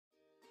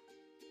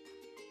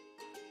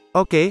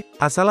Oke,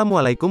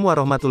 Assalamualaikum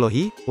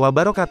warahmatullahi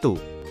wabarakatuh.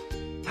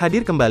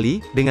 Hadir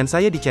kembali dengan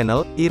saya di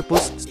channel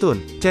Irpus Stun,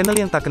 channel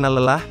yang tak kenal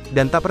lelah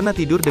dan tak pernah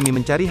tidur demi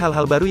mencari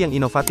hal-hal baru yang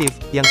inovatif,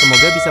 yang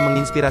semoga bisa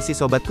menginspirasi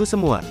sobatku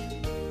semua.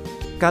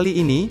 Kali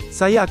ini,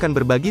 saya akan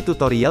berbagi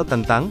tutorial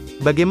tentang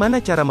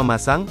bagaimana cara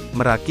memasang,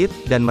 merakit,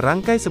 dan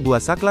merangkai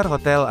sebuah saklar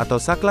hotel atau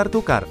saklar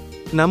tukar.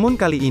 Namun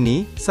kali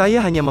ini,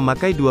 saya hanya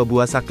memakai dua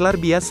buah saklar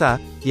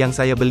biasa, yang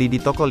saya beli di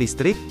toko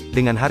listrik,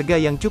 dengan harga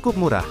yang cukup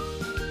murah.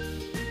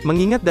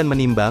 Mengingat dan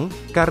menimbang,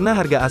 karena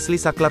harga asli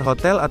saklar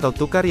hotel atau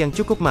tukar yang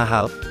cukup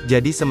mahal,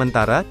 jadi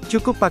sementara,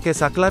 cukup pakai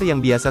saklar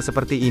yang biasa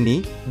seperti ini,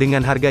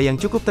 dengan harga yang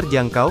cukup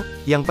terjangkau,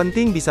 yang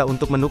penting bisa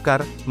untuk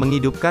menukar,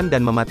 menghidupkan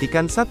dan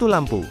mematikan satu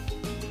lampu.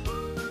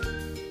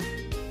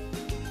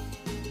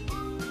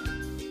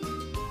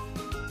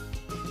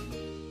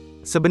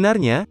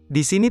 Sebenarnya,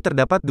 di sini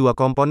terdapat dua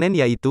komponen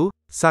yaitu,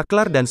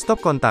 saklar dan stop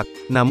kontak,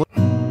 namun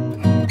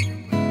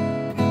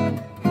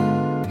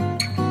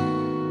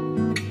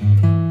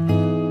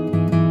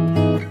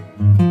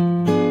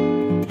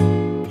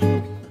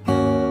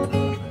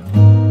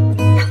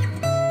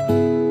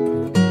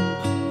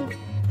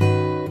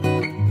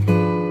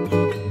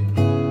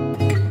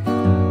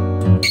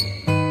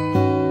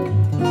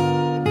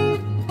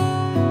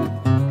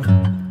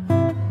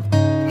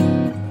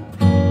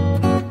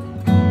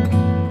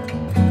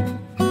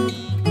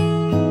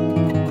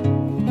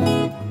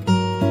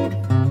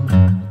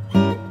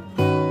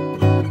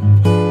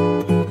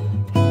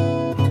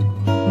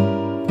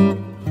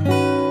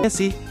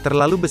sih,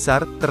 terlalu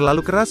besar,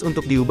 terlalu keras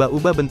untuk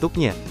diubah-ubah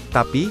bentuknya.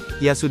 Tapi,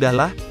 ya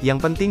sudahlah, yang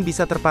penting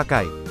bisa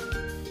terpakai.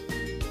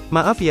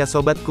 Maaf ya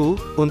sobatku,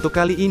 untuk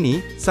kali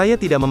ini, saya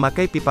tidak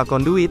memakai pipa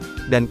konduit,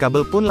 dan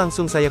kabel pun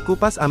langsung saya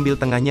kupas ambil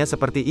tengahnya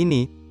seperti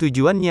ini,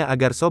 tujuannya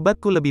agar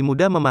sobatku lebih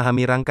mudah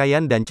memahami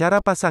rangkaian dan cara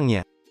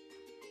pasangnya.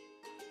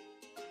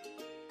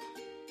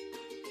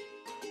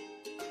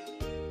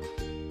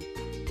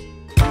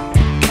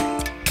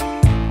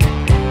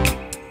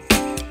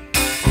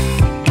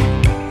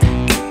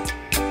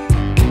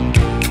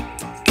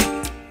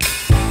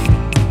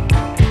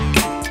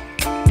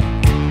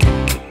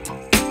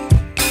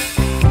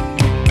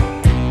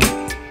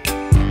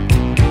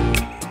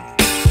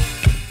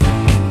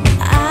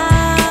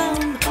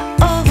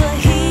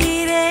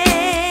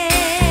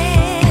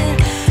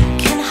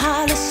 Can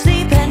hardly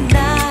sleep at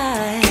night.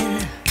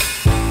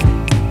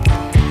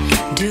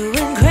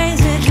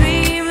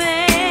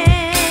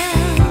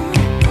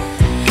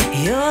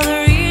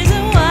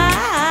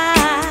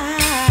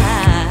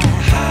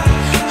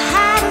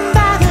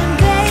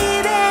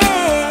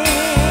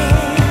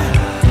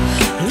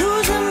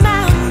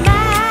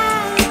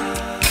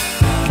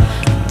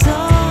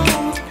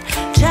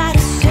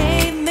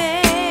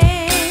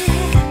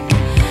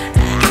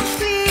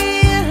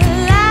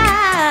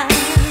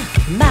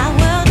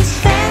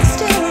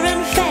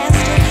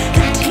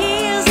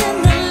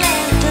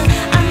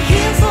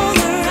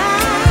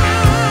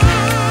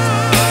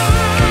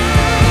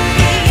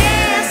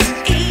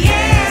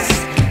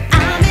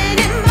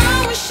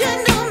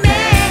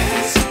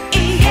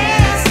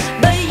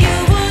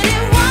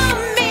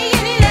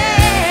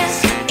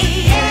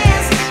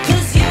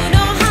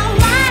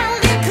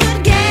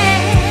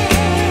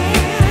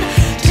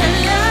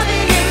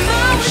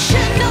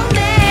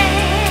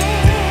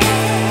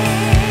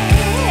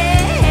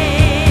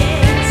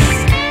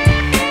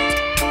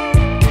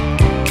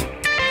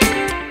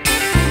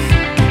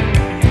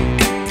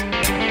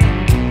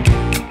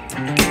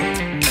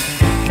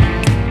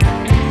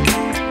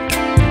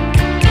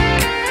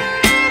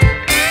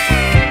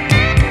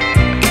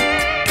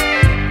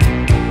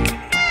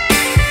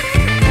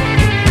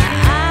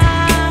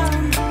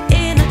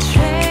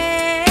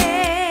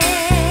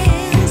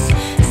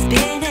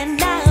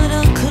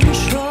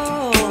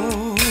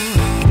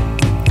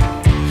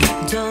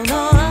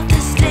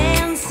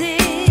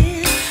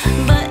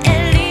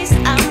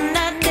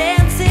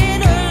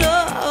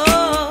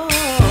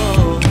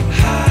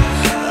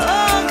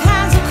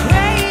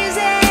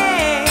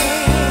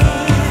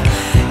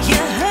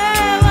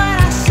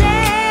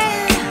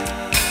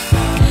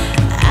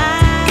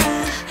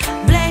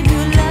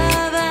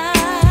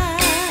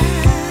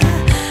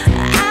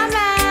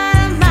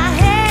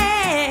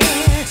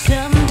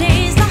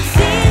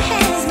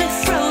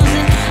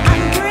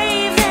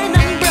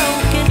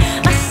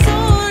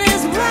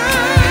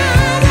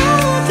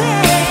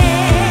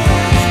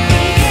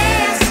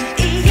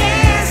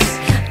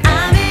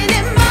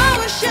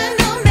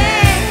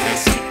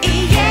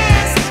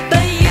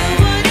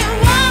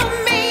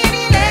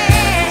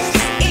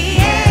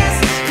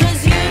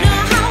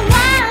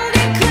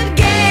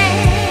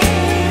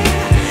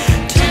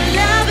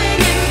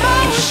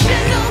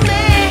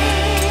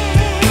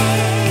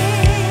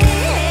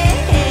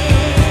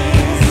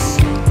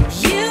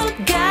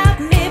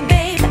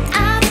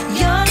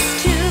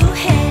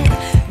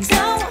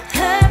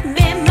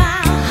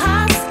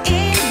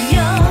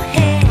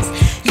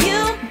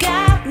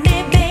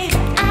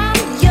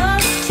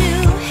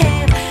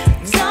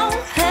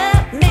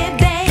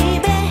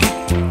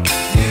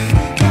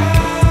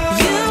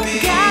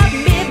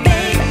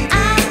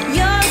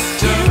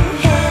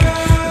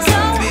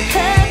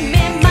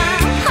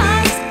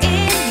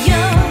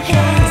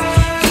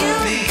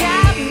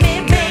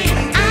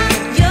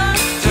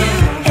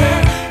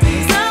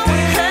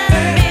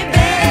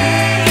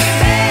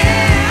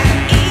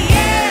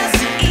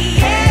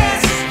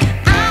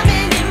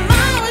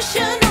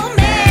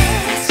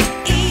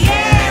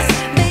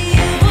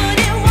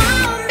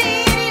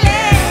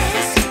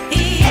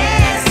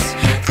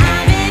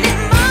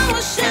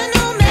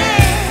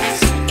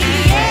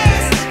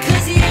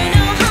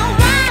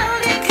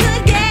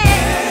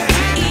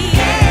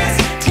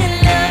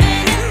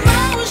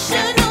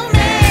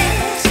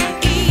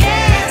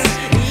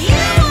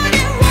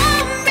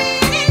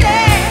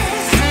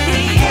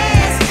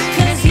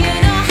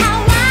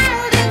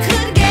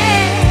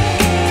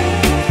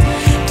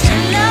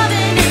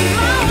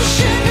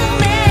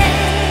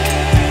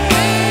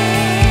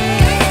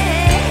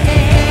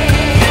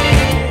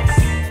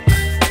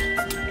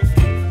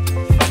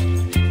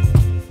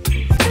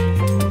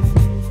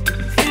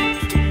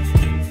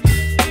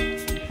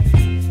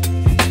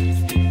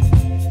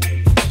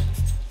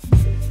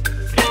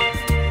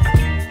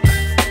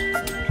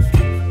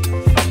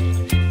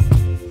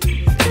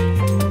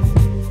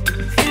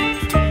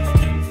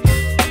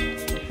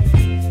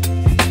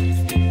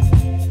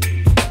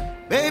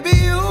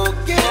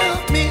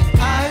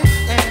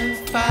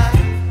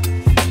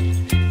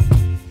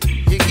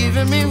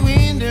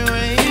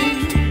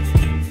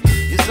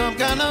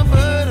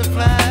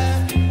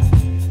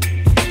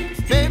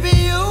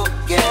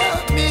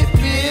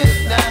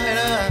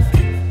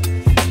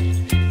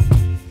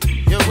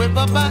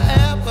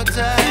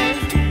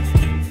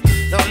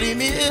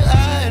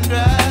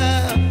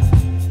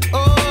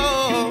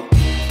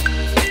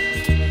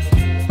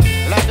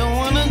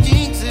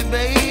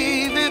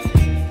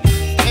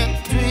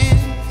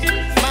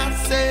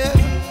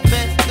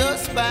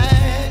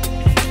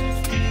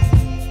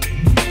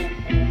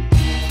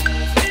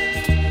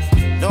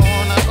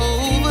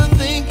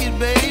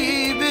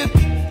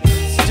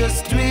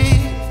 just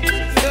twist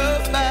your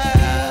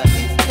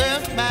body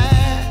and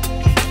mine.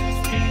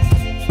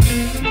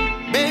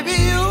 Baby,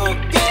 you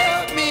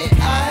give me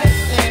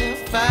ice and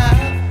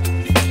fire.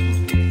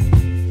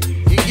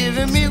 You're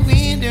giving me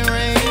wind and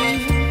rain.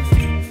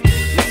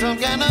 You're some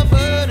kind of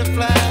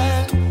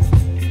butterfly.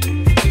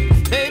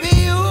 Baby,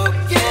 you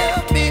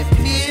give me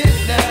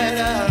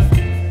midnight.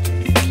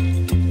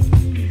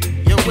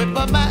 You whip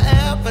up my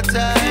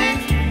appetite.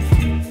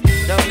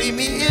 Don't leave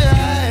me here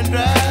high and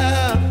dry.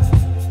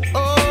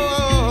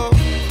 Oh,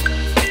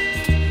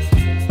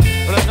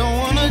 but I don't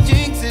wanna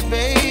jinx it,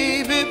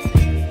 baby.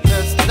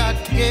 Let's not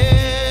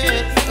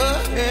get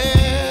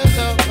ahead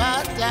of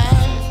my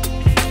time.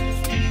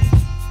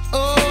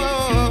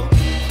 Oh,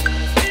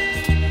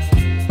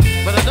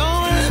 but I don't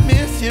wanna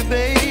miss you,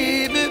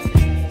 baby.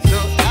 So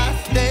I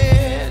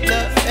stand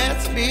up and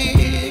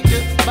speak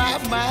my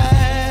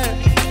mind.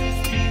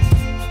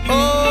 Oh.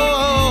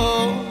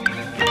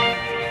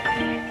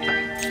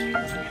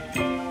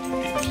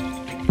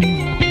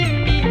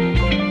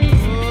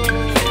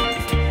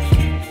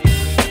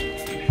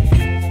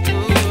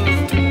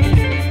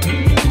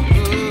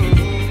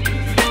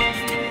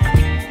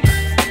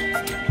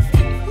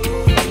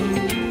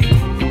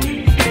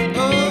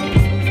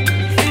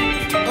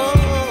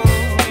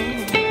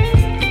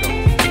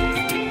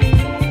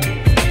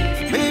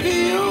 Baby,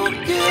 you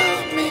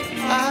give me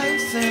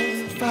ice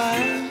and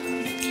fire.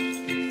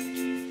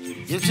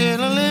 You're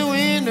chilling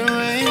wind and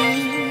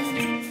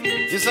rain.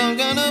 You're some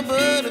kind of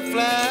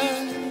butterfly.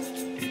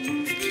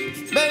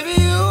 Baby,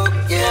 you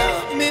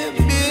give me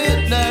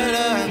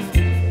midnight.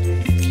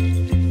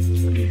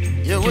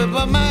 You whip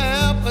up my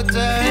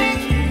appetite.